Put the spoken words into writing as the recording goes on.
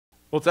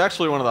Well, it's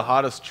actually one of the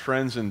hottest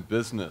trends in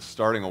business,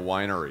 starting a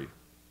winery.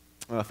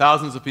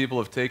 Thousands of people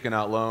have taken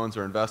out loans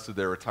or invested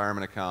their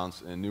retirement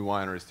accounts in new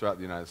wineries throughout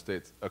the United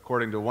States.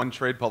 According to one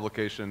trade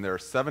publication, there are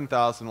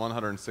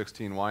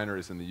 7,116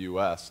 wineries in the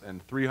U.S.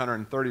 and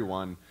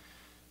 331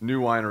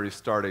 new wineries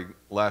starting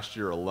last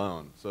year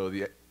alone. So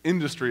the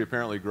industry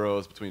apparently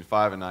grows between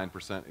 5 and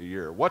 9% a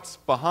year. What's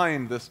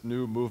behind this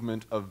new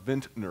movement of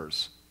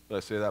vintners? Did I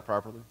say that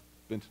properly?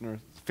 Vintners?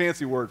 It's a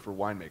fancy word for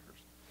winemakers.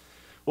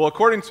 Well,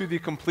 according to the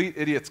Complete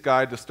Idiot's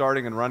Guide to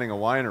Starting and Running a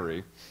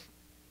Winery,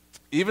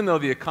 even though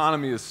the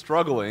economy is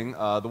struggling,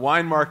 the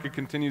wine market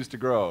continues to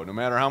grow. No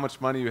matter how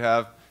much money you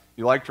have,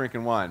 you like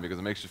drinking wine because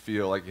it makes you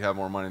feel like you have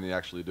more money than you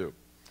actually do.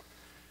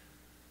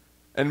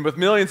 And with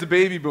millions of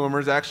baby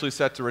boomers actually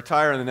set to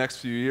retire in the next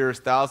few years,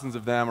 thousands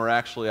of them are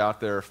actually out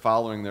there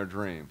following their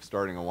dream,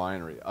 starting a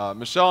winery.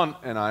 Michelle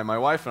and I, my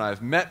wife and I,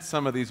 have met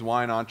some of these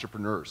wine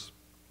entrepreneurs.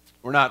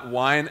 We're not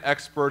wine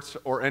experts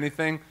or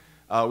anything.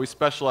 We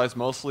specialize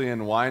mostly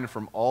in wine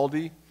from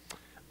Aldi,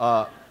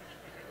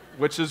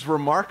 which is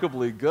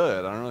remarkably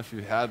good. I don't know if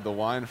you've had the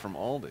wine from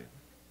Aldi.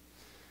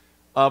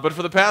 But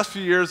for the past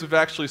few years, we've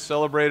actually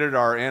celebrated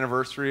our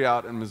anniversary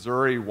out in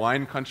Missouri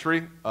wine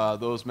country.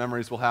 Those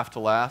memories will have to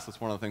last.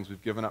 That's one of the things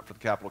we've given up for the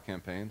capital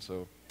campaign,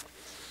 so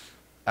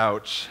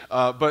ouch.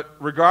 But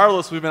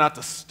regardless, we've been out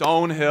to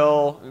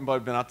Stonehill.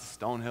 Anybody been out to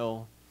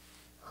Stonehill?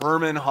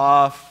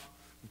 Hermanhof.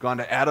 We've gone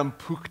to Adam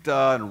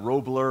Pukta and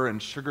Robler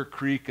and Sugar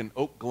Creek and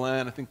Oak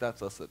Glen. I think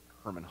that's us at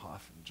Hermanhof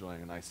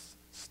enjoying a nice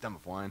stem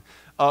of wine.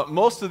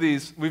 Most of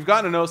these, we've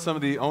gotten to know some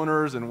of the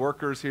owners and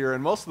workers here,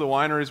 and most of the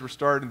wineries were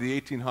started in the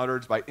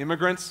 1800s by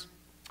immigrants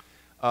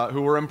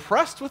who were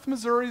impressed with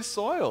Missouri's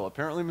soil.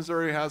 Apparently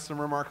Missouri has some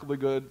remarkably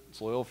good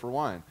soil for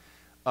wine.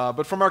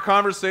 But from our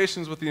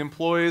conversations with the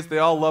employees, they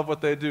all love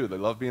what they do. They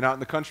love being out in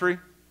the country,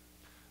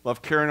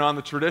 love carrying on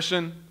the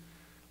tradition,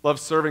 love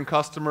serving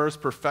customers,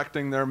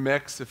 perfecting their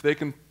mix. If they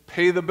can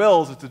pay the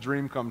bills, it's a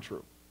dream come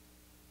true.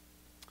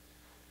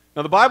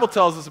 Now, the Bible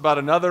tells us about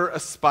another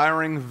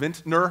aspiring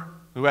vintner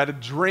who had a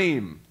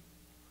dream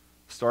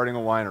of starting a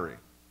winery.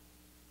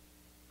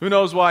 Who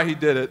knows why he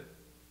did it?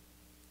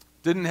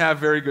 Didn't have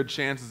very good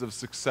chances of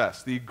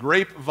success. The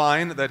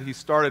grapevine that he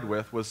started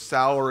with was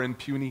sour and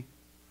puny.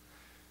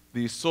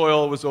 The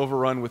soil was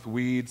overrun with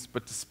weeds,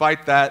 but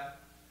despite that,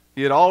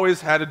 he had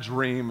always had a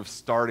dream of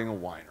starting a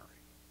winery.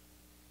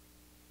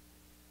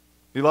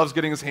 He loves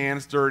getting his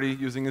hands dirty,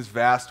 using his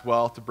vast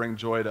wealth to bring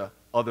joy to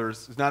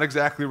others. He's not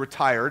exactly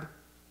retired,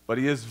 but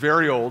he is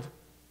very old,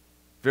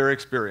 very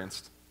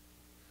experienced.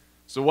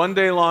 So one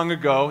day long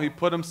ago, he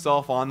put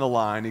himself on the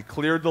line. He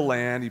cleared the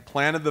land. He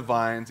planted the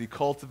vines. He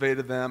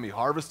cultivated them. He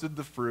harvested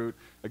the fruit.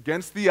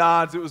 Against the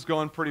odds, it was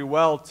going pretty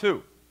well,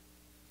 too.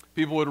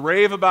 People would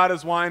rave about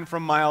his wine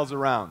from miles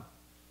around.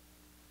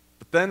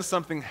 But then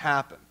something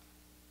happened.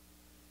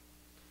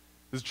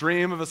 His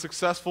dream of a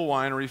successful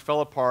winery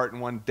fell apart in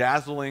one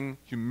dazzling,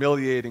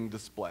 humiliating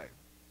display.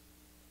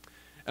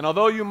 And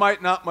although you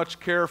might not much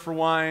care for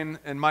wine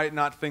and might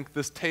not think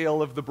this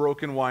tale of the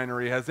broken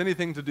winery has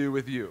anything to do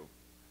with you,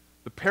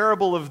 the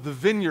parable of the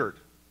vineyard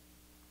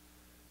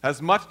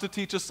has much to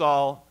teach us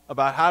all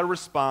about how to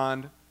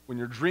respond when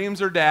your dreams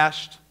are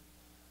dashed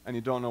and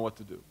you don't know what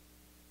to do.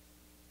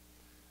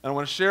 And I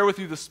want to share with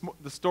you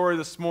the story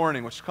this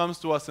morning, which comes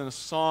to us in a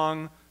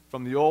song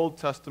from the Old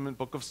Testament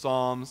book of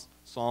Psalms,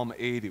 Psalm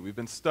 80. We've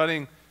been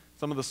studying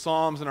some of the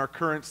Psalms in our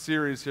current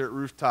series here at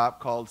Rooftop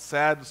called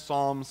Sad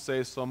Psalms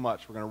Say So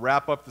Much. We're going to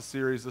wrap up the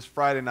series this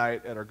Friday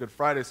night at our Good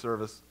Friday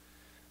service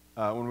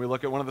when we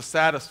look at one of the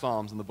saddest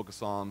Psalms in the book of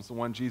Psalms, the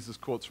one Jesus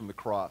quotes from the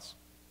cross.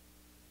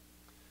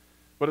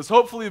 But as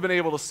hopefully you've been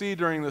able to see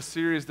during this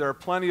series, there are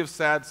plenty of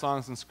sad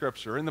songs in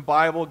Scripture. In the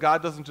Bible,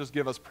 God doesn't just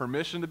give us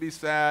permission to be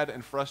sad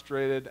and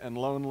frustrated and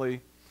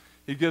lonely.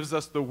 He gives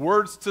us the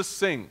words to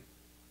sing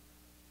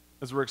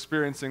as we're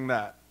experiencing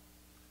that.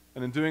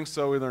 And in doing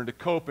so, we learn to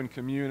cope and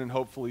commune and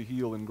hopefully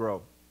heal and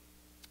grow.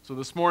 So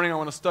this morning, I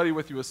want to study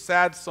with you a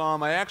sad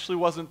psalm I actually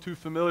wasn't too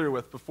familiar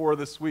with before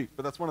this week,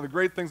 but that's one of the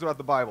great things about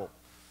the Bible.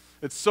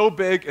 It's so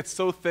big, it's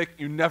so thick,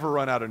 you never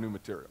run out of new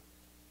material.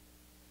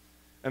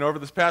 And over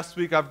this past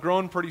week, I've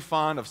grown pretty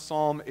fond of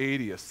Psalm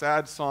 80, a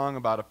sad song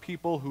about a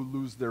people who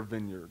lose their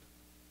vineyard.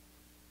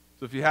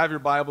 So if you have your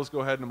Bibles,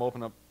 go ahead and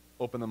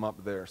open them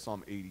up there,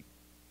 Psalm 80.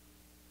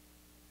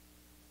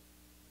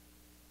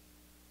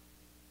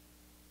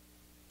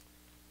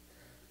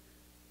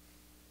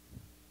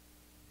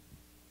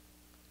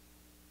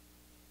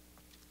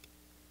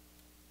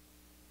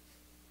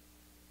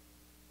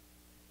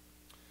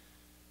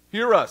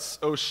 Hear us,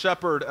 O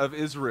shepherd of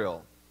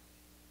Israel,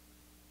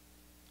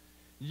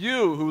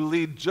 you who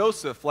lead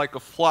Joseph like a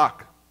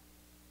flock.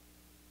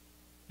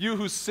 You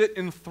who sit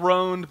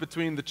enthroned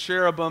between the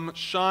cherubim,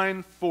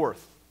 shine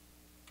forth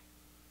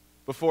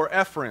before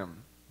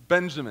Ephraim,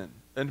 Benjamin,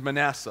 and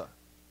Manasseh.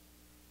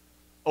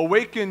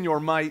 Awaken your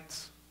might.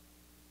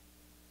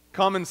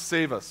 Come and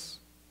save us.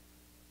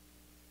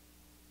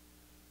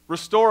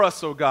 Restore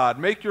us, O God.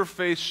 Make your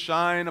face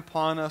shine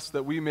upon us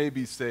that we may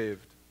be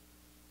saved.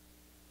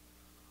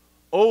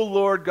 O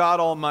Lord God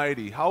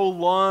Almighty, how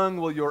long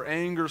will your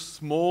anger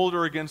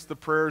smolder against the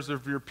prayers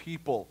of your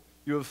people?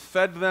 You have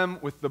fed them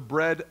with the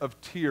bread of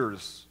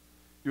tears.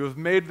 You have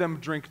made them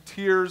drink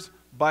tears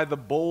by the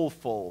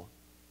bowlful.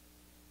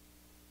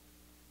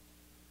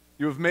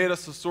 You have made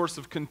us a source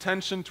of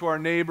contention to our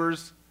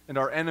neighbors, and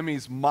our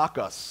enemies mock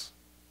us.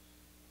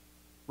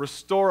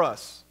 Restore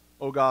us,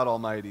 O God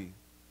Almighty.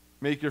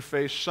 Make your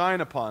face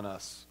shine upon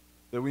us,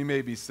 that we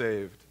may be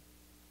saved.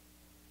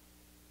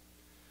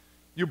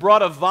 You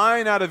brought a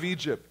vine out of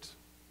Egypt.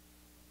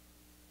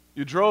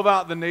 You drove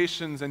out the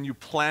nations and you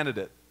planted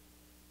it.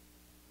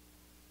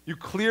 You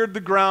cleared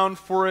the ground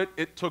for it.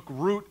 It took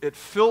root. It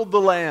filled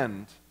the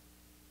land.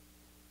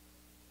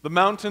 The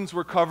mountains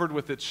were covered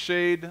with its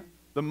shade,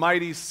 the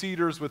mighty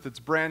cedars with its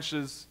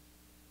branches.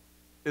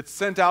 It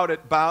sent out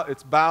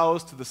its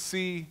boughs to the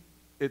sea,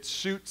 its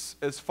shoots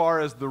as far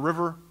as the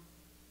river.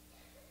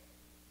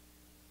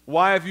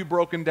 Why have you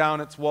broken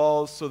down its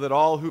walls so that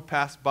all who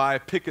pass by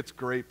pick its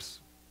grapes?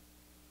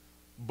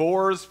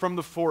 Boars from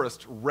the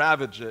forest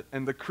ravage it,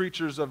 and the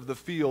creatures of the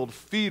field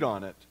feed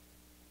on it.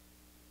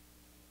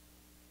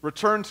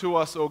 Return to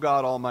us, O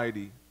God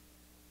Almighty.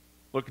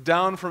 Look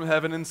down from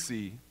heaven and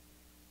see.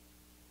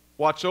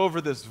 Watch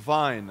over this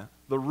vine,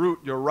 the root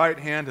your right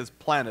hand has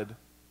planted.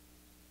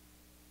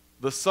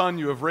 The son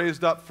you have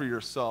raised up for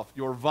yourself.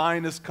 Your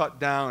vine is cut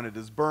down, it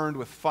is burned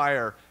with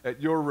fire.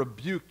 At your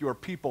rebuke, your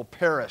people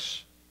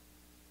perish.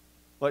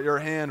 Let your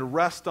hand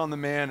rest on the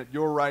man at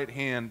your right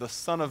hand, the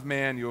Son of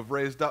Man you have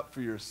raised up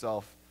for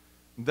yourself.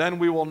 Then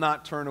we will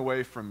not turn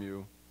away from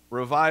you.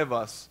 Revive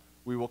us,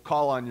 we will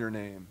call on your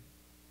name.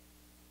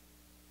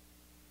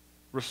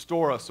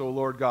 Restore us, O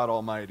Lord God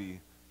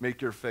Almighty.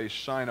 Make your face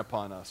shine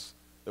upon us,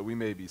 that we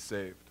may be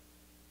saved.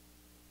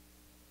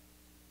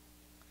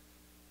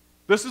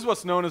 This is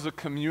what's known as a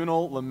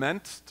communal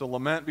lament. To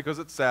lament because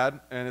it's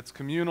sad, and it's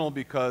communal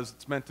because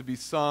it's meant to be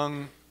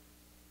sung,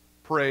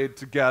 prayed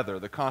together.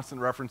 The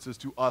constant references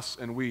to us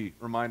and we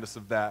remind us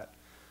of that.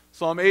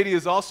 Psalm 80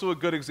 is also a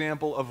good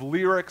example of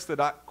lyrics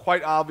that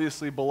quite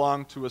obviously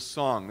belong to a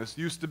song. This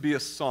used to be a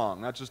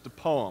song, not just a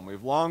poem.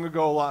 We've long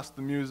ago lost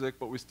the music,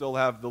 but we still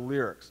have the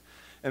lyrics.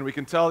 And we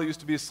can tell it used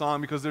to be a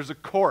song because there's a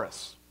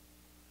chorus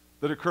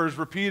that occurs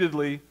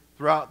repeatedly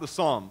throughout the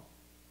psalm,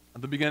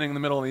 at the beginning, the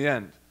middle, and the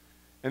end.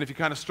 And if you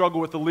kind of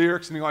struggle with the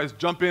lyrics, and you always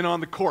jump in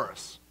on the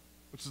chorus,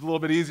 which is a little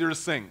bit easier to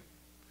sing.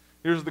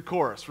 Here's the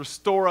chorus.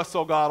 Restore us,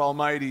 O God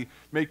Almighty.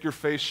 Make your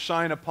face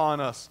shine upon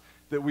us,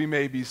 that we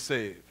may be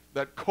saved.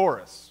 That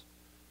chorus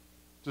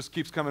just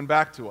keeps coming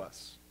back to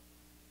us.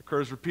 It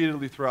occurs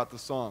repeatedly throughout the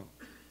song.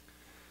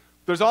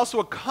 There's also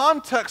a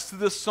context to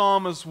this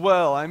psalm as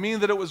well. I mean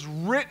that it was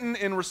written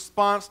in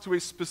response to a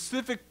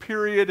specific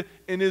period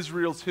in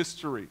Israel's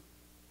history.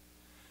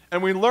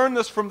 And we learn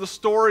this from the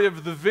story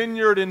of the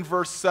vineyard in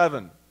verse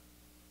 7.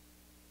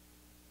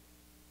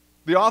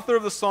 The author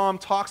of the psalm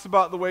talks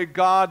about the way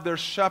God, their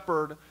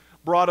shepherd,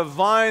 brought a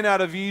vine out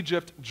of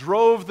Egypt,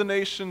 drove the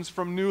nations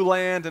from new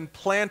land, and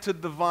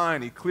planted the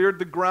vine. He cleared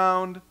the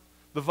ground.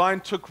 The vine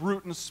took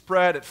root and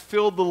spread. It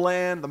filled the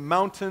land. The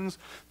mountains,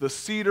 the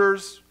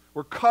cedars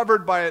were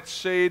covered by its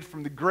shade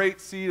from the great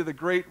sea to the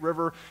great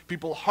river.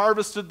 People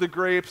harvested the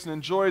grapes and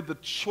enjoyed the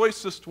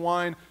choicest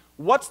wine.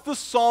 What's the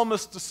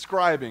psalmist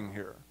describing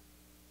here?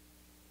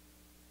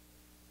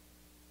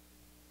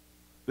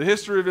 The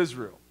history of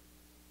Israel.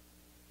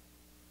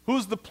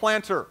 Who's the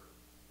planter?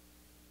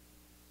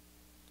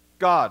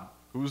 God.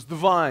 Who's the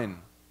vine?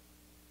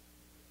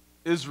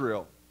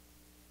 Israel.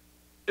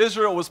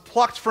 Israel was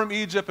plucked from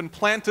Egypt and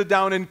planted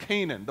down in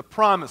Canaan, the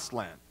promised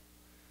land.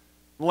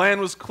 The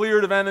land was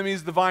cleared of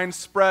enemies, the vine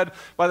spread.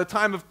 By the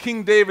time of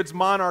King David's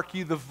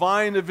monarchy, the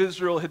vine of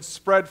Israel had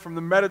spread from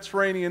the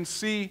Mediterranean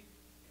Sea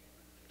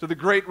to the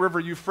great river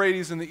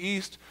Euphrates in the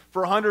east.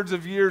 For hundreds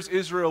of years,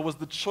 Israel was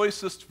the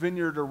choicest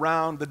vineyard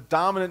around, the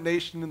dominant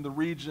nation in the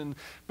region.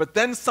 But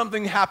then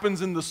something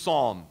happens in the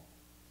psalm,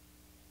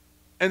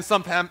 and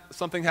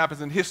something happens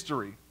in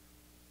history.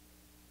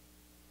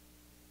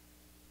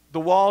 The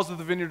walls of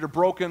the vineyard are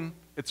broken,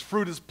 its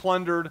fruit is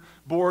plundered,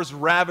 boars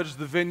ravage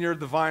the vineyard,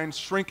 the vines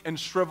shrink and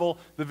shrivel,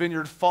 the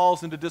vineyard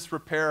falls into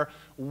disrepair.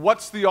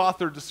 What's the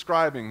author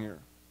describing here?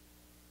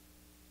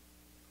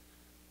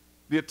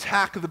 The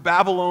attack of the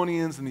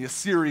Babylonians and the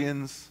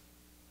Assyrians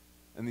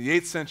in the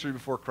 8th century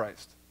before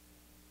Christ.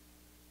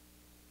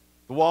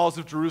 The walls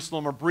of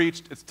Jerusalem are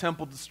breached, its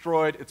temple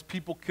destroyed, its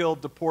people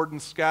killed, deported,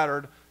 and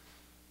scattered.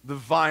 The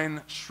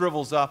vine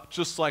shrivels up.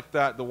 Just like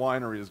that, the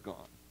winery is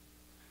gone.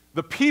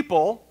 The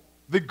people,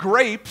 the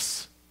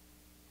grapes,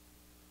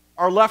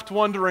 are left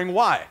wondering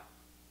why.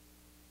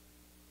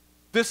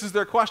 This is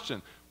their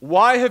question.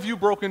 Why have you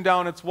broken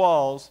down its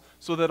walls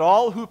so that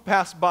all who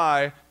pass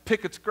by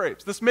pick its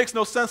grapes? This makes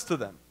no sense to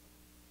them.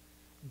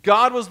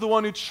 God was the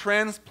one who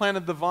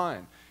transplanted the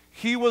vine.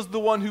 He was the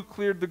one who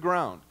cleared the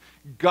ground.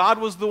 God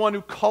was the one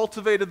who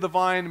cultivated the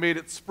vine, made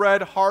it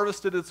spread,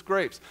 harvested its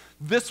grapes.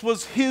 This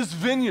was his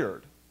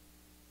vineyard.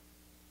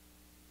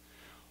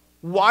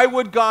 Why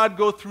would God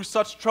go through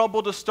such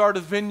trouble to start a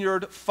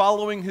vineyard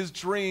following his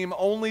dream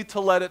only to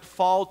let it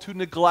fall to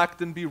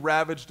neglect and be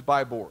ravaged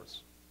by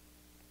boars?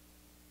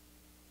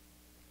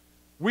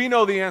 We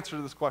know the answer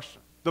to this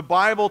question. The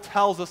Bible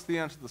tells us the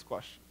answer to this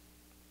question.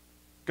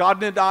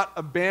 God did not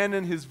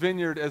abandon his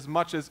vineyard as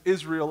much as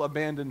Israel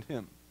abandoned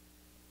him.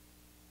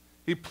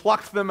 He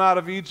plucked them out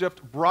of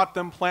Egypt, brought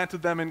them,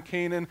 planted them in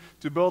Canaan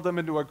to build them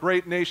into a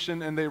great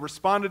nation, and they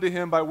responded to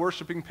him by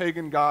worshiping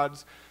pagan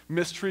gods,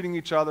 mistreating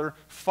each other,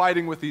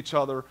 fighting with each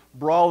other,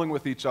 brawling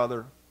with each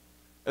other.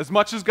 As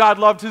much as God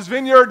loved his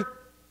vineyard,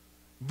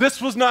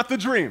 this was not the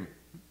dream.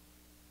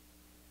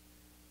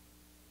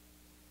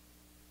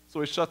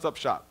 So he shuts up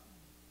shop.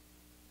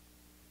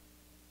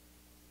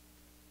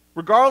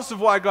 Regardless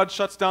of why God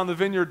shuts down the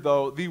vineyard,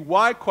 though, the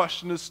why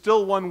question is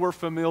still one we're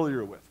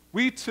familiar with.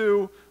 We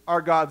too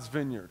are God's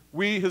vineyard.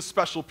 We, his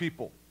special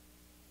people.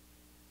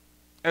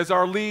 As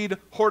our lead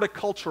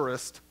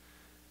horticulturist,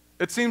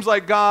 it seems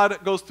like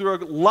God goes through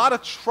a lot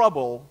of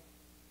trouble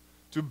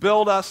to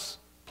build us,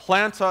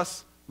 plant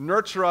us,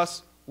 nurture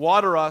us,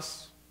 water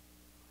us,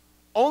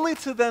 only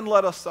to then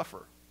let us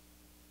suffer.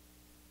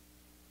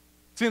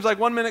 It seems like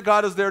one minute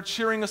God is there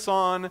cheering us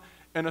on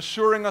and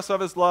assuring us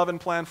of his love and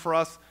plan for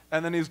us,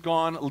 and then he's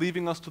gone,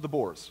 leaving us to the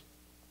boars.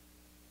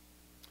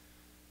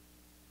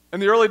 In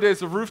the early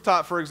days of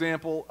Rooftop, for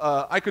example,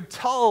 I could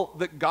tell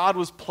that God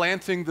was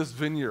planting this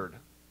vineyard.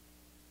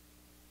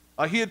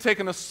 He had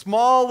taken a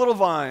small little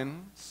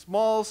vine,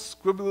 small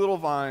squibbly little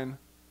vine,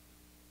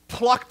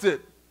 plucked it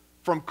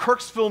from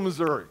Kirksville,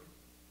 Missouri,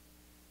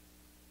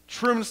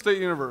 Truman State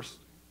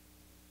University.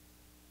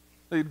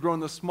 They'd grown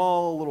this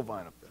small little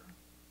vine up there.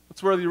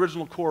 That's where the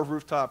original core of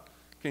Rooftop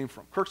came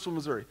from, Kirksville,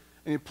 Missouri.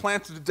 And he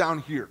planted it down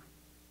here.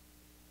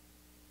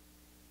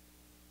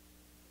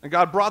 And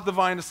God brought the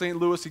vine to St.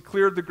 Louis. He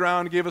cleared the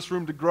ground, gave us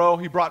room to grow.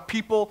 He brought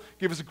people,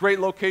 gave us a great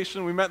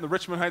location. We met in the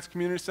Richmond Heights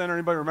Community Center.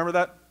 Anybody remember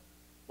that?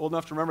 Old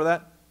enough to remember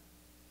that?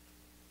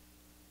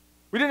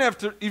 We didn't have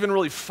to even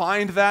really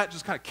find that. It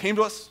just kind of came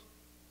to us.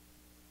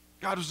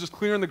 God was just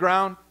clearing the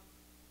ground.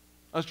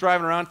 I was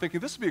driving around thinking,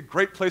 this would be a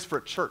great place for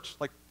a church,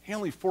 like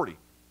Hanley 40.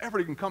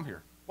 Everybody can come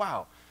here.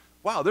 Wow,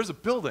 there's a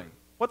building.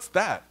 What's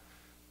that?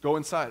 Go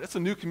inside. It's a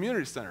new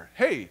community center.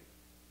 Hey,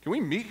 can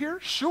we meet here?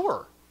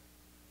 Sure.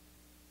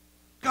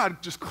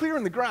 God just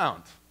clearing the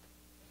ground.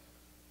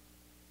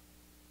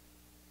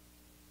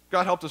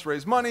 God helped us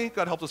raise money.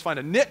 God helped us find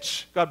a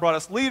niche. God brought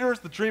us leaders.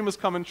 The dream was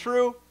coming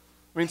true.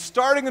 I mean,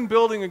 starting and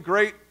building a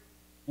great,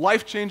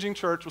 life-changing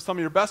church with some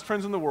of your best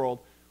friends in the world,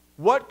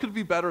 what could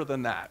be better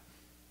than that?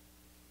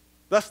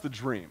 That's the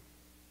dream.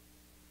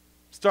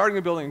 Starting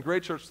and building a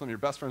great church with some of your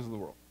best friends in the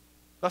world.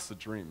 That's the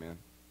dream, man. And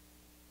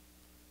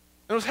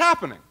it was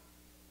happening.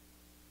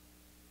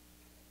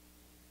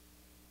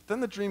 But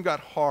then the dream got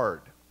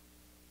hard.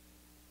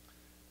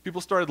 People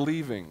started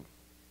leaving.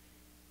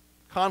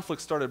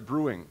 Conflict started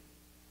brewing.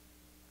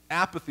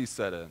 Apathy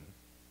set in.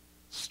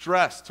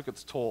 Stress took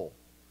its toll.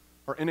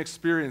 Our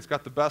inexperience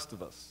got the best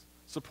of us.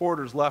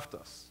 Supporters left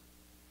us.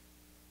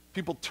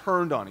 People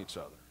turned on each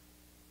other.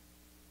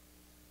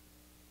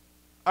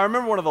 I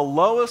remember one of the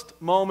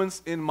lowest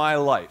moments in my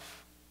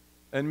life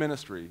in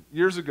ministry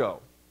years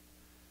ago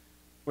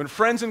when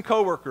friends and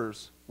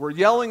coworkers were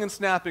yelling and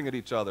snapping at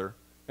each other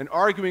and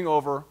arguing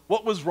over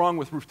what was wrong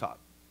with Rooftop.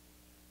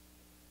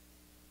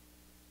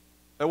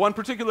 At one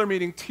particular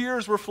meeting,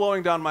 tears were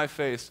flowing down my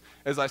face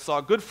as I saw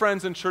good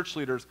friends and church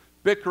leaders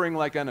bickering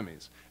like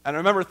enemies. And I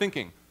remember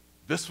thinking,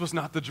 this was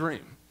not the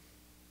dream.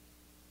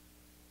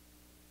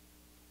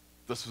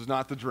 This was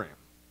not the dream.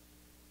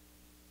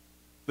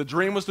 The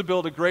dream was to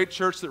build a great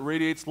church that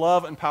radiates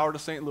love and power to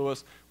St.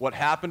 Louis. What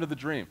happened to the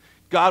dream?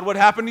 God, what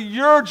happened to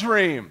your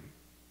dream?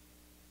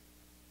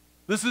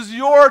 This is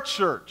your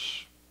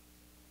church.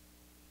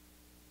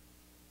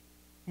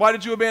 Why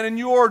did you abandon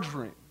your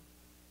dream?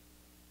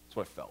 That's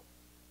what I felt.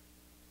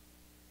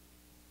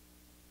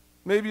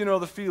 Maybe you know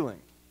the feeling.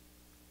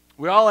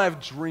 We all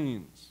have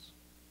dreams.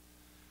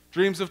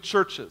 Dreams of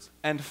churches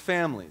and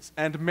families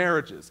and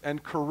marriages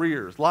and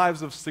careers,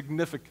 lives of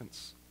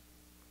significance.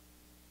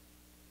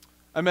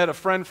 I met a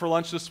friend for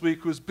lunch this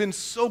week who's been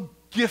so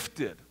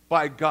gifted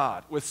by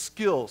God with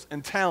skills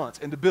and talents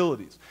and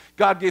abilities.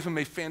 God gave him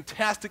a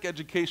fantastic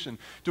education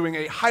doing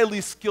a highly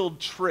skilled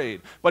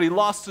trade, but he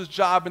lost his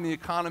job in the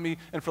economy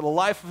and for the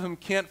life of him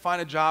can't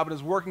find a job and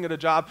is working at a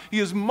job he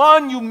is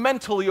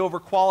monumentally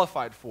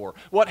overqualified for.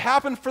 What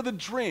happened for the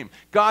dream?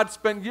 God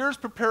spent years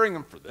preparing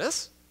him for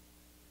this.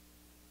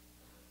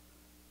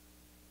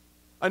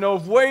 I know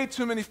of way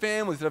too many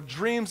families that have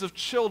dreams of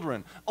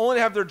children, only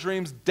to have their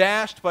dreams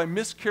dashed by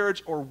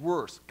miscarriage or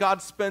worse.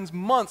 God spends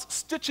months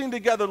stitching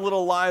together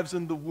little lives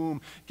in the womb,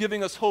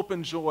 giving us hope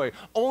and joy,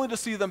 only to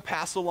see them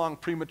pass along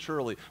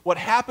prematurely. What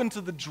happened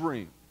to the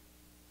dream?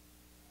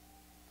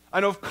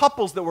 I know of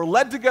couples that were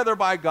led together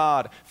by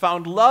God,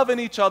 found love in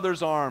each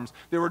other's arms.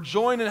 They were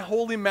joined in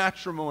holy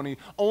matrimony,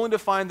 only to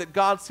find that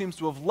God seems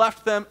to have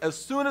left them as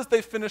soon as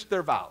they finished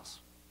their vows.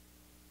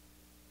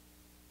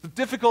 The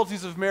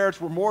difficulties of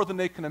marriage were more than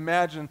they can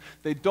imagine.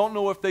 They don't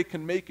know if they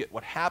can make it.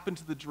 What happened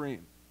to the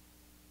dream?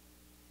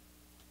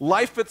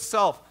 Life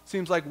itself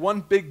seems like one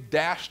big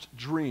dashed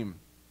dream.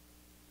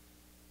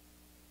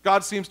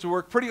 God seems to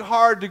work pretty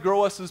hard to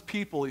grow us as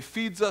people. He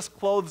feeds us,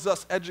 clothes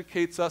us,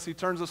 educates us. He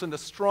turns us into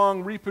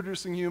strong,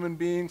 reproducing human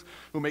beings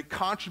who make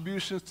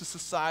contributions to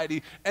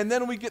society, and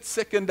then we get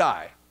sick and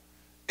die.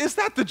 Is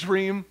that the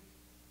dream?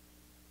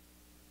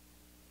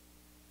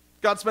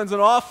 God spends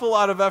an awful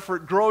lot of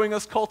effort growing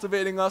us,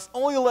 cultivating us,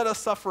 only to let us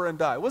suffer and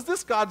die. Was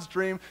this God's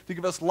dream, to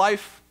give us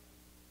life,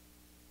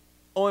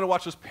 only to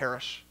watch us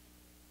perish?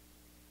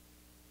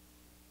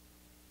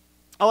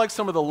 I like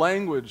some of the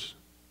language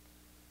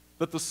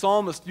that the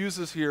psalmist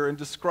uses here in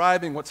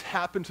describing what's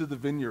happened to the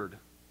vineyard.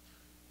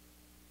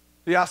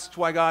 He asks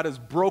why God has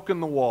broken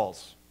the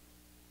walls.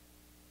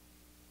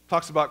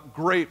 Talks about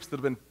grapes that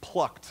have been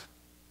plucked.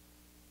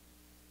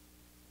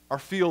 Our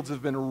fields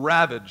have been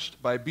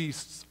ravaged by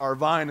beasts. Our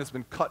vine has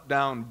been cut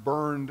down,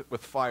 burned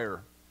with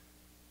fire.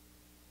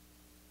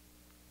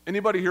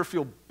 Anybody here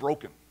feel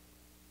broken?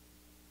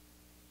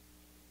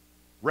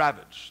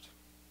 Ravaged?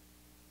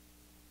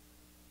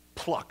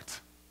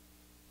 Plucked?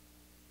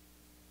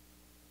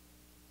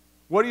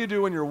 What do you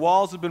do when your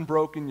walls have been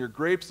broken, your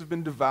grapes have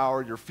been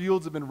devoured, your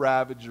fields have been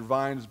ravaged, your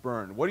vine is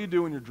burned? What do you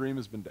do when your dream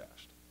has been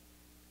dashed?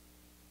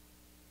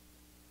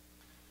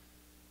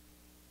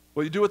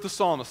 Well, you do what the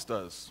psalmist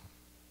does.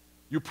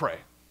 You pray.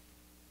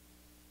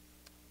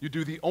 You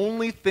do the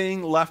only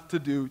thing left to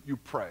do, you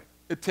pray.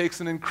 It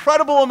takes an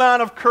incredible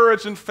amount of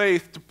courage and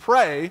faith to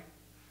pray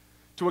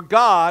to a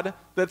God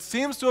that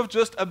seems to have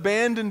just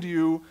abandoned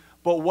you,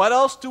 but what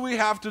else do we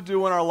have to do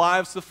when our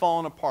lives have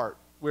fallen apart?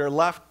 We are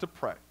left to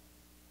pray.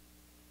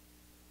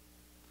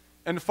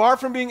 And far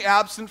from being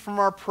absent from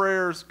our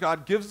prayers,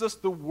 God gives us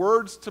the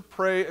words to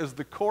pray as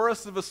the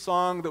chorus of a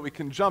song that we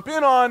can jump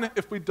in on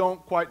if we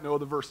don't quite know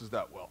the verses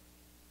that well.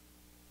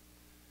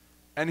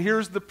 And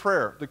here's the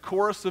prayer, the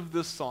chorus of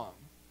this song.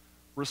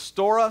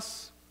 Restore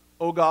us,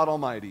 O God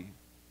Almighty.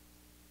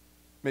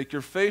 Make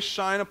your face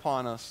shine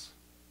upon us,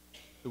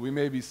 that we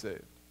may be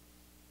saved.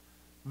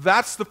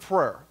 That's the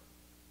prayer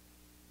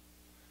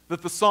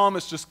that the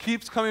psalmist just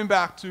keeps coming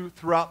back to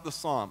throughout the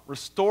psalm.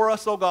 Restore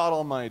us, O God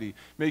Almighty.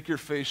 Make your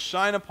face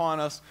shine upon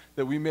us,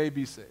 that we may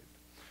be saved.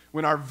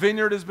 When our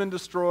vineyard has been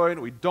destroyed,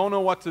 we don't know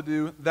what to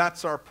do,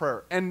 that's our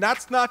prayer. And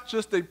that's not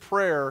just a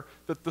prayer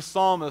that the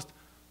psalmist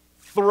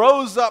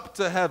throws up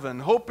to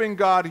heaven, hoping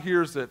God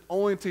hears it,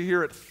 only to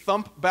hear it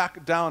thump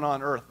back down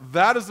on earth.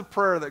 That is a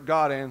prayer that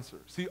God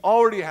answers. He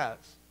already has.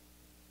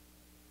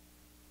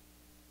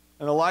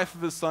 In the life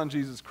of his Son,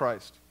 Jesus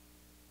Christ.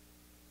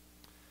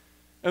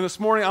 And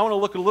this morning, I want to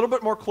look a little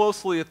bit more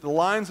closely at the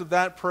lines of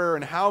that prayer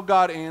and how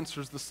God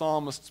answers the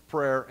psalmist's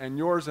prayer and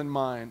yours and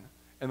mine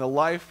in the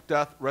life,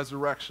 death,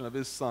 resurrection of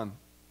his Son.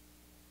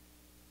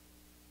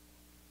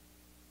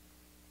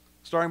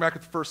 Starting back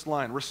at the first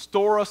line,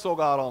 restore us, O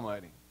God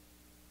Almighty.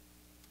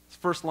 It's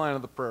the first line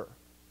of the prayer.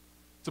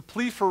 It's a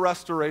plea for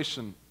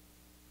restoration,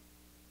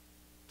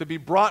 to be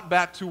brought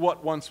back to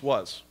what once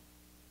was.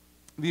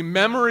 The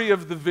memory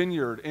of the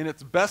vineyard in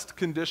its best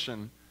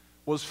condition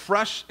was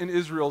fresh in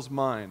Israel's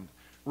mind.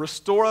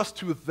 Restore us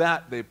to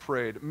that, they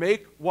prayed.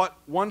 Make what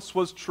once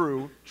was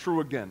true,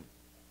 true again.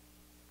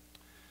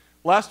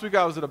 Last week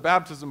I was at a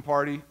baptism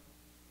party.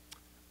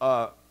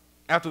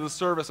 After the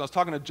service, I was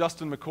talking to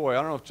Justin McCoy.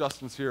 I don't know if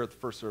Justin's here at the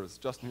first service. Is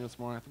Justin here this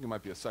morning? I think he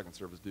might be a second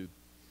service dude.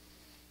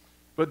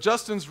 But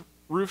Justin's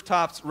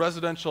Rooftop's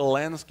residential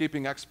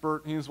landscaping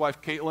expert. He and his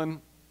wife Caitlin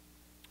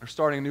are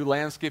starting a new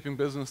landscaping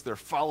business. They're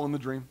following the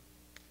dream.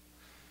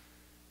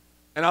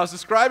 And I was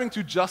describing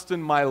to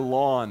Justin my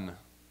lawn,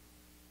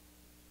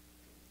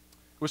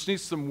 which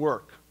needs some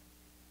work.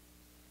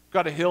 I've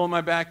got a hill in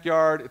my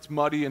backyard. It's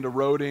muddy and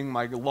eroding.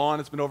 My lawn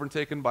has been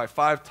overtaken by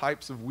 5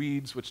 types of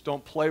weeds which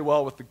don't play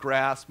well with the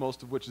grass,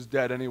 most of which is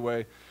dead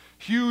anyway.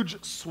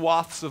 Huge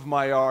swaths of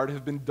my yard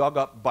have been dug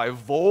up by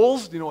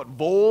voles. Do you know what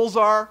voles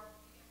are?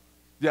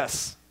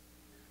 Yes.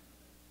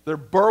 They're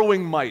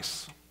burrowing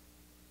mice.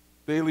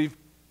 They leave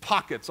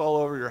pockets all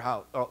over your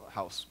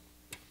house,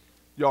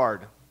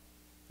 yard.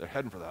 They're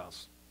heading for the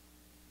house.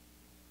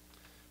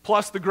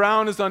 Plus, the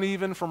ground is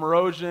uneven from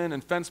erosion,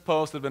 and fence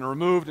posts have been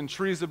removed, and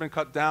trees have been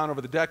cut down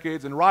over the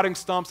decades, and rotting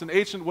stumps and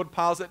ancient wood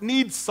piles. It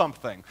needs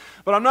something,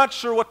 but I'm not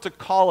sure what to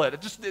call it.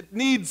 It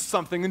needs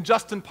something. And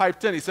Justin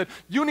piped in. He said,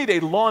 "You need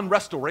a lawn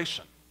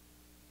restoration."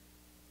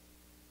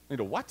 I need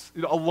a what?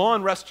 A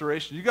lawn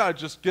restoration. You got to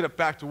just get it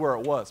back to where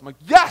it was. I'm like,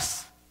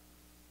 yes!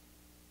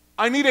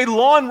 I need a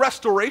lawn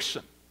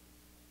restoration.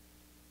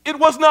 It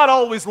was not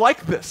always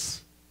like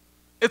this.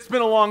 It's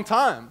been a long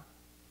time.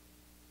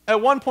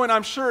 At one point,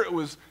 I'm sure it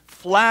was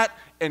flat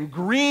and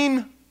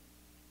green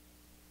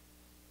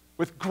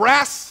with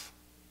grass.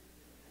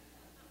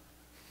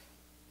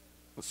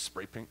 With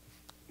spray paint.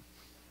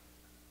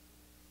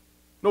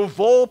 No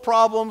vole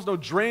problems, no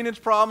drainage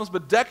problems,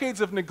 but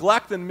decades of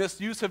neglect and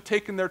misuse have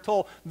taken their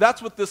toll.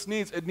 That's what this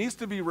needs. It needs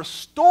to be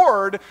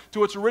restored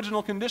to its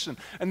original condition.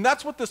 And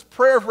that's what this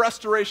prayer of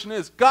restoration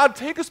is. God,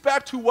 take us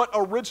back to what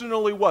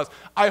originally was.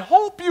 I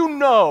hope you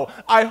know,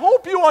 I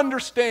hope you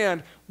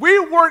understand, we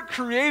weren't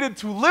created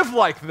to live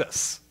like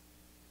this.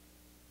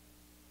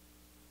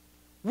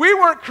 We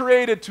weren't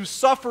created to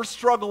suffer,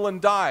 struggle,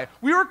 and die.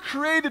 We were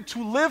created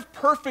to live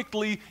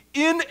perfectly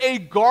in a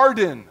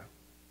garden.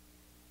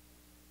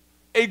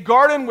 A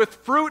garden with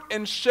fruit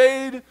and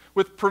shade,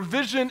 with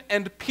provision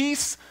and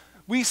peace.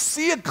 We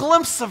see a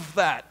glimpse of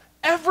that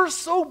ever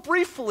so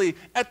briefly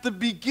at the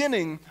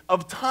beginning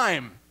of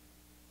time.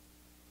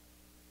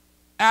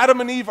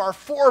 Adam and Eve, our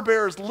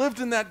forebears,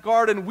 lived in that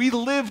garden. We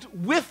lived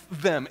with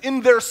them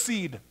in their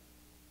seed.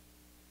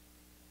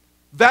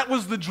 That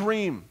was the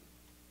dream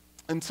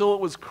until it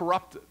was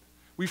corrupted.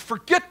 We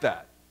forget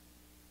that.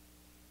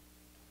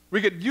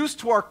 We get used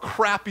to our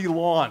crappy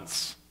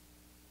lawns.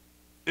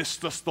 It's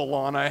just the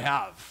lawn I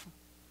have.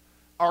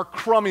 Our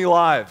crummy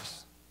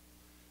lives.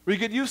 We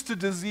get used to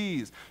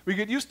disease. We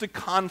get used to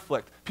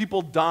conflict,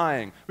 people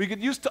dying. We get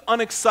used to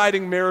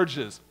unexciting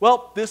marriages.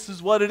 Well, this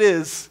is what it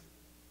is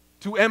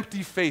to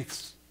empty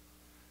faiths.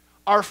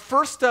 Our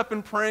first step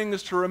in praying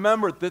is to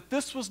remember that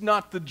this was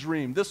not the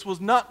dream. This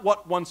was not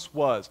what once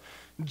was.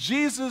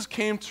 Jesus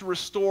came to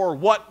restore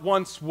what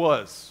once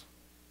was.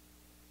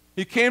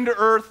 He came to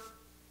earth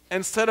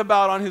and set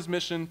about on his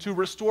mission to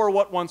restore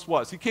what once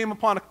was. He came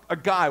upon a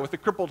guy with a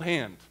crippled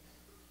hand.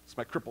 It's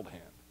my crippled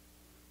hand.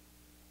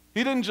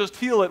 He didn't just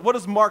heal it. What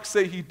does Mark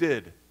say he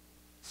did?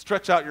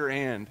 Stretch out your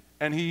hand,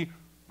 and he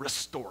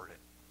restored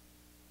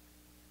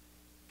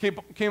it.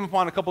 Came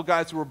upon a couple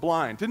guys who were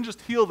blind. Didn't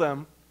just heal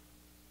them.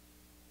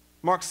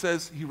 Mark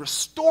says he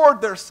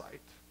restored their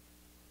sight.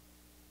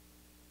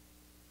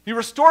 He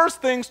restores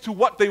things to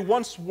what they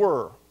once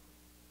were.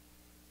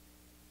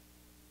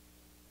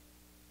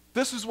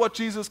 This is what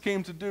Jesus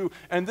came to do,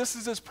 and this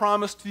is his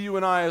promise to you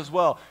and I as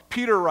well.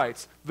 Peter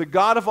writes, "The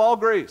God of all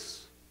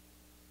grace,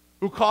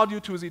 who called you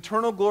to his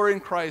eternal glory in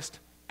Christ,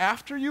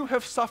 after you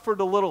have suffered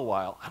a little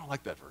while," I don't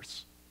like that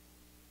verse,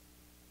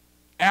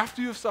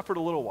 "after you have suffered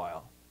a little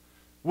while,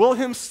 will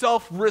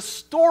himself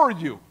restore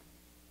you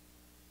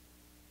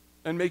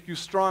and make you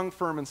strong,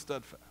 firm, and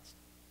steadfast."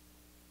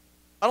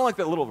 I don't like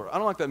that little verse. I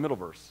don't like that middle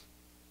verse.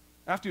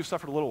 After you've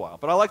suffered a little while.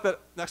 But I like that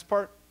next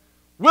part.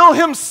 Will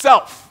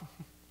himself.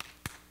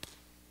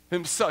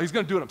 Himself. He's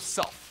going to do it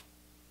himself.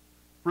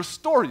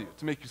 Restore you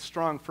to make you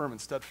strong, firm, and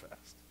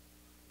steadfast.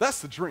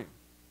 That's the dream.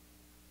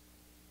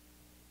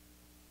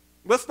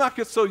 Let's not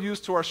get so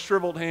used to our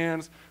shriveled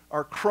hands,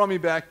 our crummy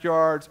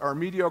backyards, our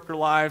mediocre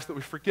lives that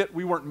we forget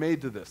we weren't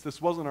made to this.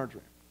 This wasn't our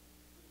dream.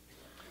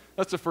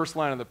 That's the first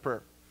line of the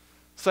prayer.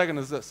 Second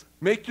is this: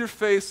 make your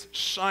face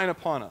shine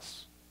upon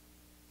us.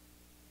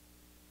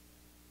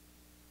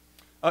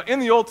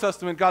 In the Old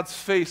Testament, God's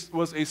face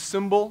was a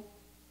symbol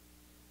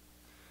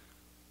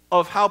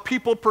of how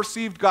people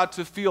perceived God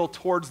to feel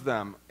towards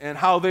them and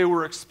how they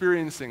were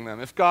experiencing them.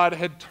 If God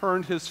had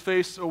turned his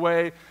face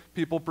away,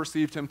 people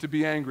perceived him to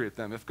be angry at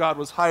them. If God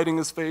was hiding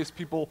his face,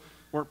 people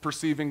weren't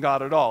perceiving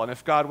God at all. And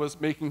if God was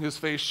making his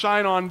face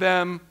shine on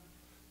them,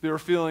 they were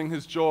feeling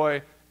his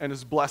joy and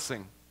his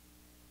blessing.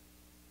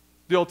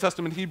 The Old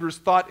Testament Hebrews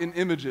thought in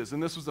images,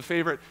 and this was a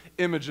favorite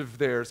image of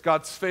theirs.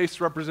 God's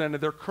face represented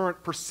their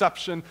current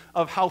perception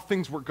of how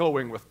things were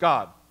going with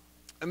God.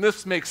 And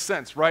this makes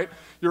sense, right?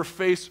 Your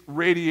face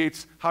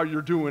radiates how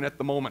you're doing at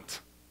the moment.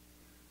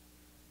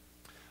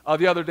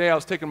 The other day, I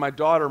was taking my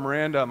daughter,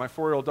 Miranda, my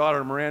 4-year-old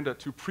daughter, Miranda,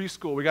 to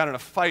preschool. We got in a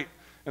fight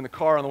in the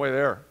car on the way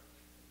there.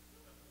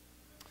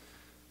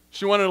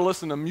 She wanted to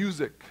listen to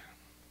music.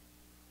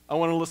 I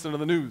wanted to listen to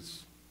the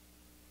news.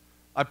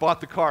 I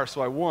bought the car,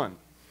 so I won.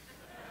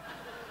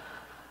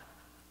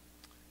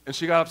 And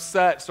she got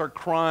upset, started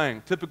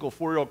crying. Typical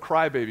 4-year-old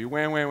crybaby.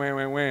 Wham, wham, wham,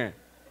 wham, wham.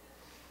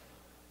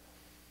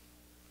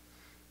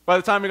 By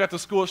the time we got to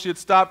school, she had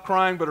stopped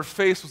crying, but her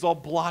face was all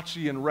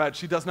blotchy and red.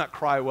 She does not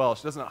cry well.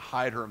 She does not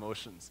hide her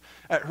emotions.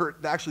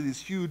 Actually, these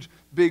huge,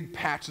 big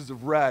patches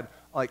of red,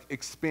 like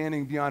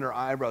expanding beyond her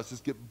eyebrows,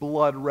 just get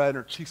blood red, and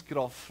her cheeks get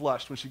all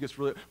flushed when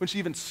she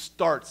even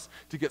starts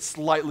to get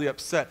slightly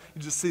upset.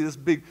 You just see this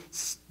big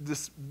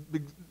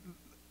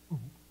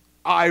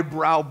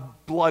eyebrow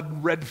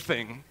blood red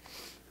thing.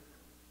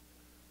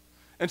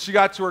 And she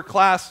got to her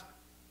class,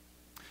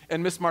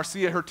 and Miss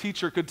Marcia, her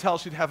teacher, could tell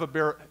she'd had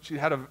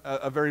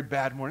a very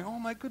bad morning. Oh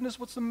my goodness,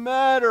 what's the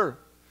matter?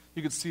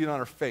 You could see it on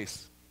her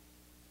face.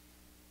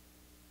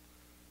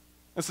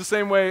 It's the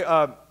same way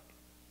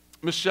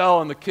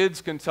Michelle and the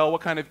kids can tell what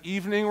kind of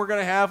evening we're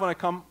going to have when I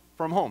come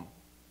from home.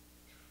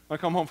 When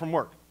I come home from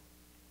work.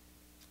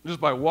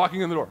 Just by walking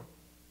in the door.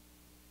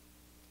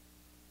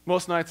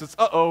 Most nights it's,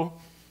 uh-oh,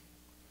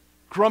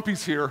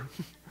 Grumpy's here.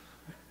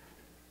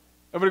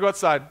 Everybody go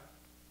outside.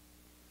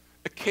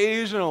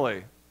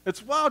 Occasionally,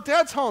 it's, wow,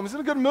 Dad's home. He's in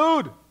a good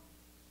mood.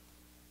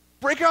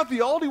 Break out the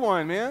Aldi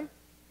wine, man.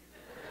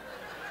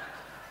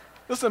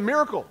 This is a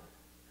miracle.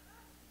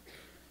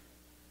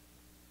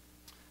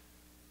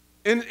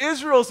 In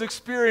Israel's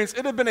experience,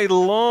 it had been a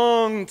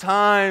long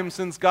time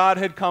since God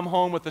had come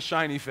home with a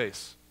shiny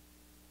face.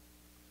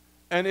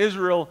 And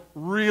Israel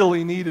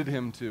really needed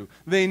him to.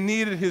 They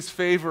needed his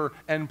favor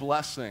and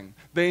blessing.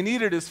 They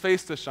needed his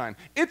face to shine.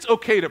 It's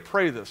okay to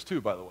pray this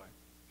too, by the way.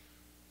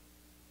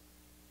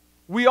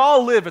 We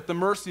all live at the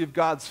mercy of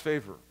God's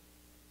favor.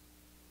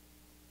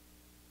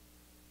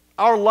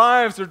 Our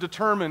lives are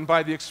determined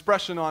by the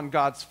expression on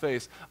God's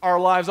face. Our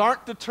lives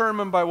aren't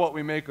determined by what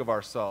we make of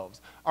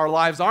ourselves. Our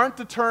lives aren't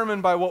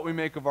determined by what we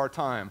make of our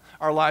time.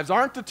 Our lives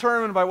aren't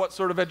determined by what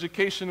sort of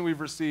education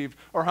we've received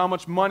or how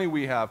much money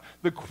we have.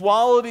 The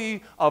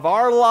quality of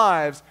our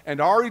lives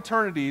and our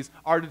eternities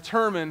are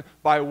determined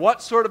by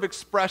what sort of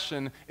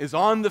expression is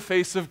on the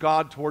face of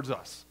God towards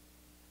us.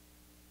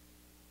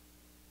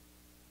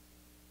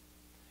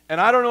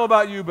 And I don't know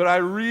about you, but I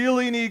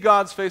really need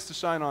God's face to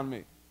shine on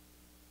me.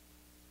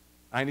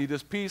 I need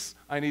His peace,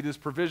 I need His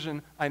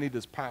provision, I need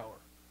His power.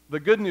 The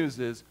good news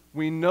is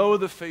we know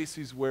the face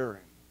He's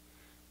wearing.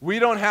 We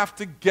don't have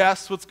to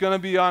guess what's going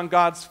to be on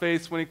God's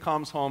face when He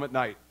comes home at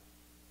night.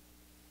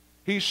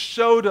 He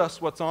showed us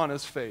what's on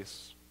His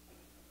face.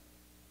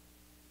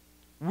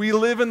 We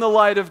live in the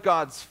light of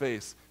God's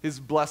face, His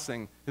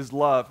blessing, His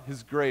love,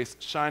 His grace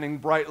shining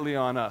brightly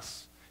on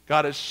us.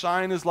 God has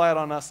shined His light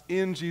on us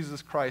in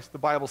Jesus Christ. The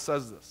Bible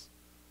says this.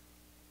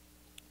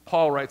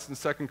 Paul writes in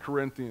 2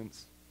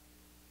 Corinthians,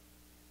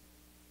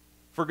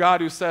 "For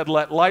God, who said,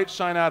 'Let light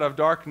shine out of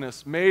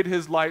darkness,' made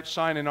His light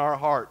shine in our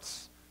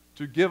hearts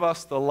to give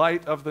us the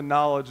light of the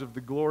knowledge of the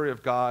glory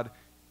of God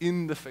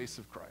in the face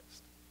of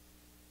Christ."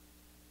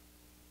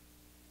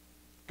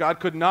 God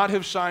could not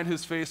have shined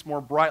His face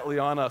more brightly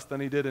on us than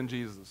He did in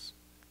Jesus.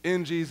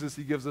 In Jesus,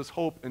 He gives us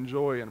hope and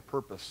joy and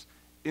purpose.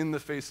 In the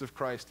face of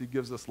Christ, He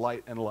gives us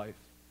light and life.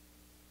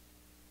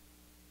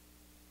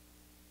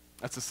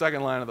 That's the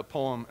second line of the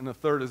poem. And the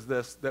third is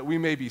this, that we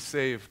may be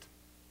saved.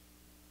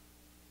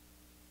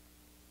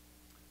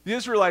 The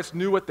Israelites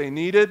knew what they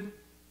needed.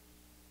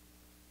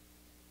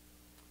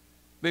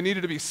 They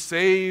needed to be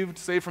saved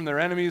from their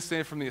enemies,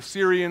 saved from the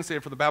Assyrians,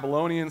 saved from the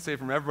Babylonians, saved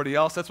from everybody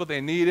else. That's what they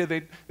needed.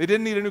 They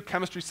didn't need a new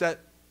chemistry set.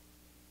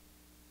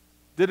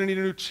 Didn't need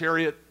a new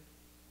chariot.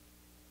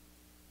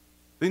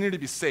 They needed to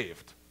be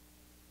saved.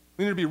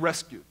 They needed to be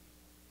rescued.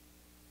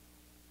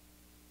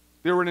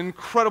 They were in an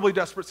incredibly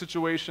desperate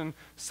situation,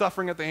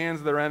 suffering at the hands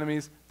of their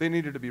enemies. They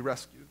needed to be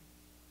rescued,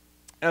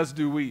 as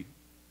do we.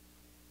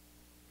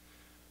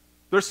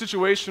 Their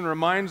situation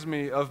reminds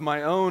me of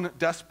my own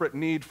desperate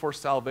need for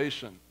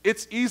salvation.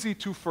 It's easy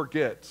to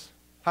forget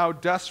how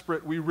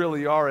desperate we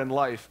really are in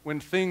life when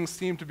things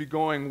seem to be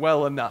going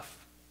well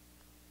enough.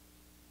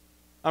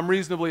 I'm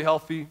reasonably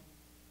healthy.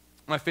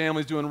 My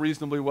family's doing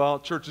reasonably well.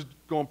 Church is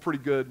going pretty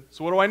good.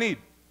 So what do I need?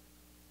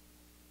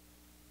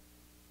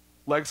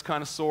 Legs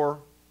kind of sore.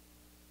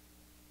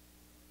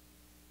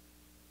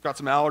 Got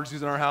some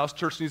allergies in our house.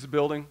 Church needs a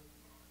building.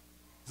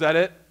 Is that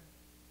it?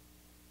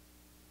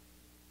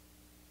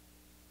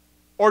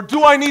 Or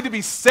do I need to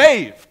be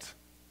saved?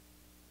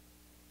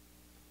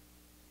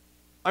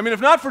 I mean,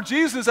 if not for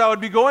Jesus, I would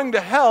be going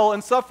to hell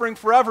and suffering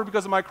forever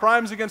because of my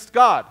crimes against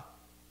God.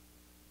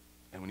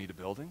 And we need a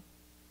building.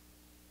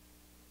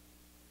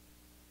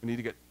 We need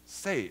to get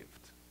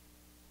saved.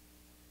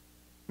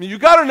 I mean, you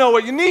got to know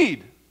what you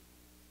need,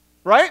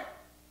 right?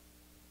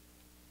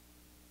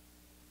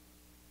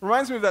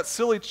 Reminds me of that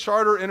silly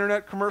charter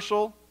internet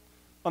commercial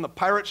on the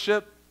pirate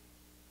ship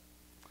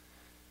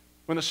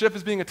when the ship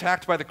is being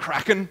attacked by the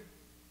Kraken.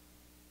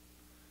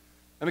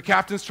 And the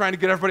captain's trying to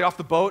get everybody off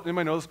the boat.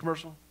 Anybody know this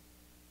commercial?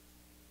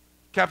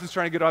 Captain's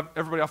trying to get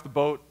everybody off the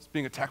boat. It's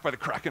being attacked by the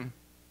Kraken.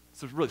 It's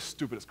the really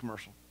stupidest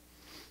commercial.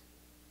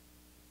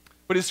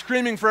 But he's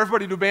screaming for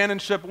everybody to abandon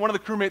ship. One of the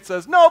crewmates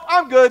says, "Nope,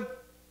 I'm good.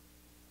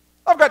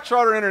 I've got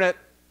charter internet."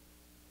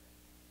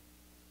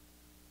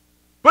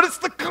 "But it's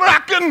the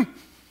Kraken."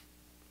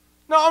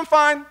 "No, I'm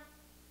fine.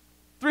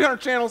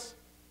 300 channels."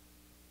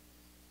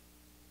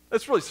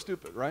 It's really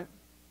stupid, right?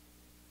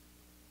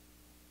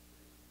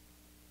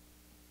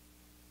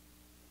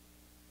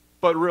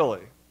 But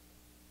really,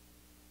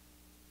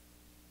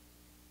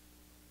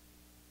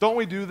 don't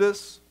we do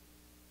this?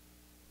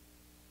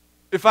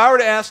 If I were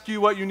to ask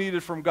you what you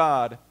needed from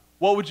God,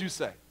 what would you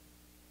say?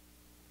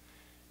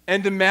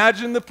 And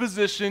imagine the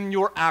position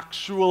you're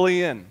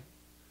actually in.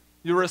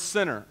 You're a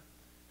sinner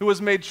who has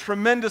made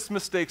tremendous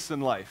mistakes in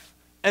life.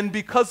 And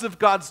because of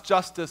God's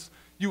justice,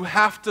 you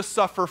have to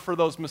suffer for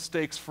those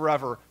mistakes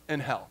forever in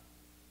hell.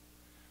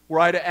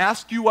 Were I to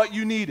ask you what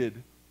you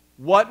needed,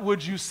 what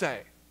would you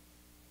say?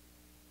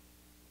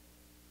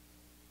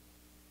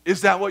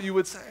 Is that what you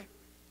would say?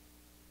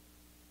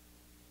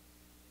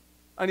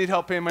 I need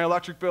help paying my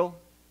electric bill.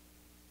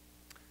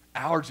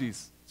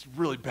 Allergies. It's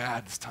really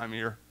bad this time of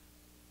year.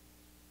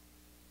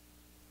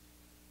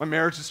 My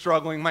marriage is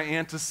struggling. My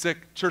aunt is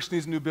sick. Church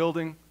needs a new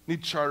building.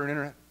 Need charter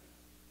internet.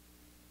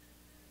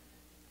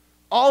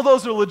 All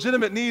those are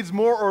legitimate needs,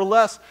 more or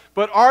less,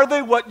 but are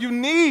they what you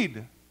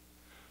need?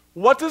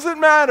 What does it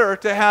matter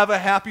to have a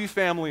happy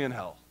family in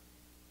hell?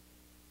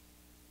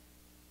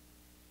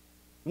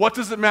 What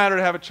does it matter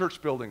to have a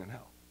church building in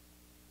hell?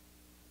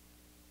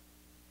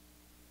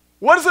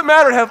 What does it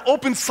matter to have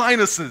open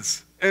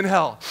sinuses in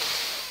hell?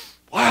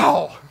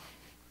 Wow,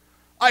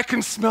 I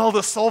can smell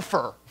the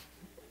sulfur.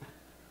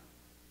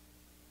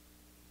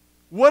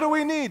 What do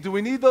we need? Do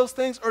we need those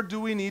things or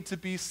do we need to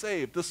be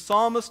saved? The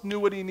psalmist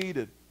knew what he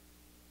needed.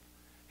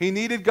 He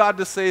needed God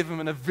to save him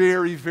in a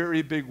very,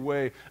 very big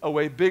way, a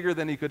way bigger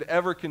than he could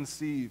ever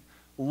conceive.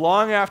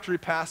 Long after he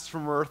passed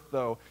from earth,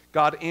 though,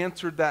 God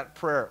answered that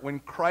prayer. When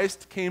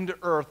Christ came to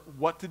earth,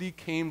 what did he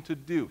came to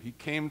do? He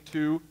came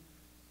to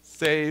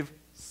save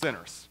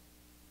sinners.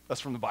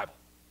 That's from the Bible.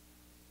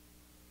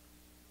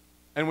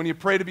 And when you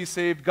pray to be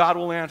saved, God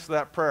will answer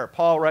that prayer.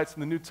 Paul writes in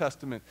the New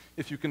Testament,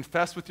 if you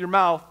confess with your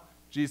mouth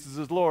Jesus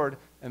is Lord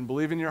and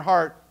believe in your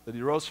heart that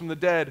he rose from the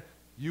dead,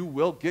 you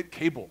will get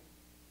cable.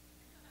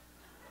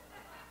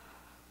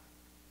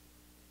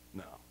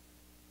 No.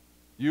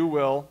 You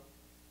will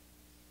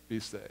be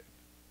saved.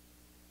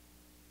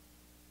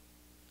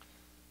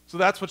 So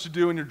that's what you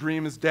do when your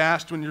dream is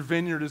dashed, when your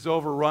vineyard is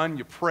overrun.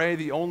 You pray.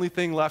 The only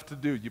thing left to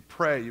do, you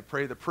pray. You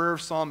pray the prayer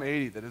of Psalm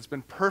 80 that has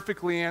been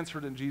perfectly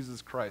answered in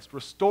Jesus Christ.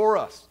 Restore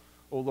us,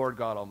 O Lord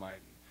God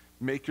Almighty.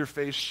 Make your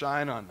face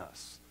shine on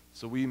us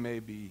so we may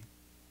be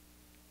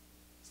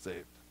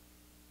saved.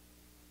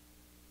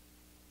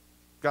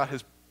 God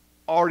has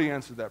already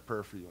answered that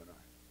prayer for you and I.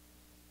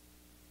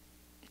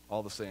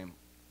 All the same,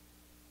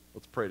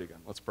 let's pray it again.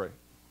 Let's pray.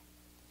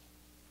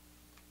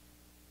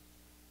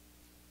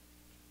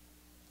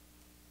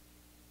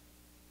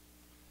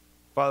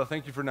 Father,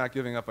 thank you for not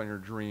giving up on your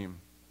dream.